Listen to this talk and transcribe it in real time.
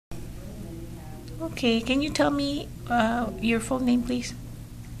Okay, can you tell me your full name, please?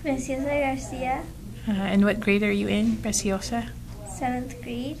 Preciosa Garcia, And what grade are you in, Preciosa? 7th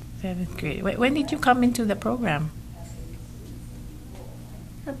grade. 7th grade. When did you come into the program?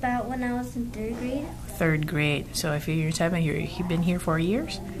 About when I was in 3rd grade. 3rd grade. So if you're in 7, you've been here 4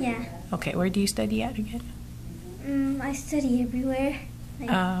 years? Yeah. Okay, where do you study at again? I study everywhere.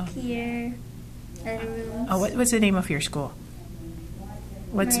 Like here, other rooms. Oh, what's the name of your school?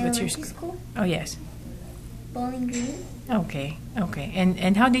 What's your school? Oh, yes. Bowling Green. Okay, okay.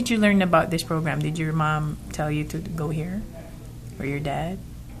 And how did you learn about this program? Did your mom tell you to go here? Or your dad?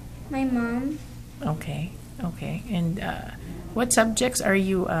 My mom. Okay, okay. And what subjects are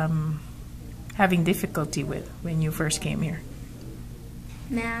you having difficulty with when you first came here?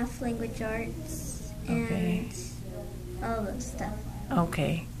 Math, language arts, and all those stuff.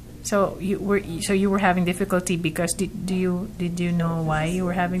 Okay. So you were having difficulty because did you know why you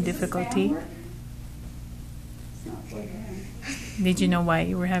were having difficulty? Did you know why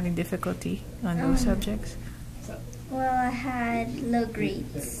you were having difficulty on those subjects? Well, I had low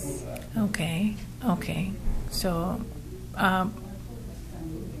grades. Okay. Okay. So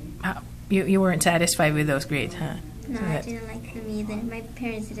you weren't satisfied with those grades, huh? No, so I didn't like them either. My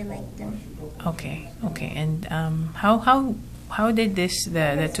parents didn't like them. Okay. Okay. And how did the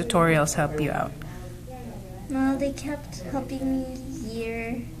tutorials help you out? No, they kept helping me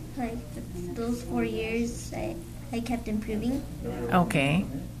year, like those 4 years. I kept improving. Okay.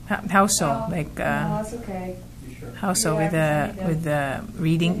 How so? Like that's okay. How so with the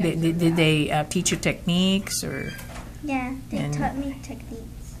reading? Did they teach you techniques or? Yeah, they taught me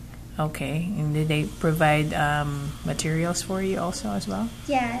techniques. Okay, and did they provide materials for you also as well?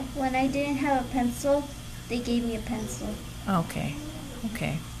 Yeah, when I didn't have a pencil, they gave me a pencil. Okay,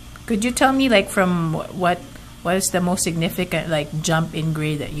 okay. Could you tell me like from what is the most significant like jump in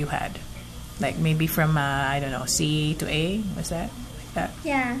grade that you had? Like maybe from I don't know, C to A, was that like that?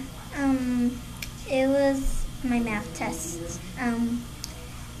 Yeah, it was my math test.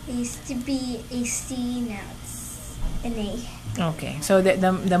 It used to be a C, now it's an A. Okay, so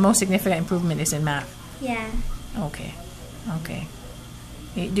the most significant improvement is in math. Yeah. Okay, okay.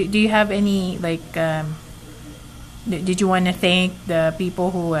 Do you have any like? Did you want to thank the people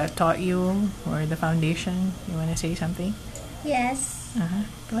who taught you or the foundation? You want to say something? Yes.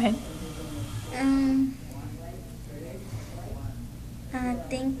 Go ahead.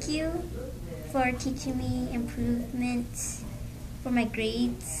 Thank you for teaching me improvements for my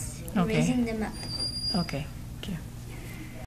grades and raising them up. Okay. Thank you.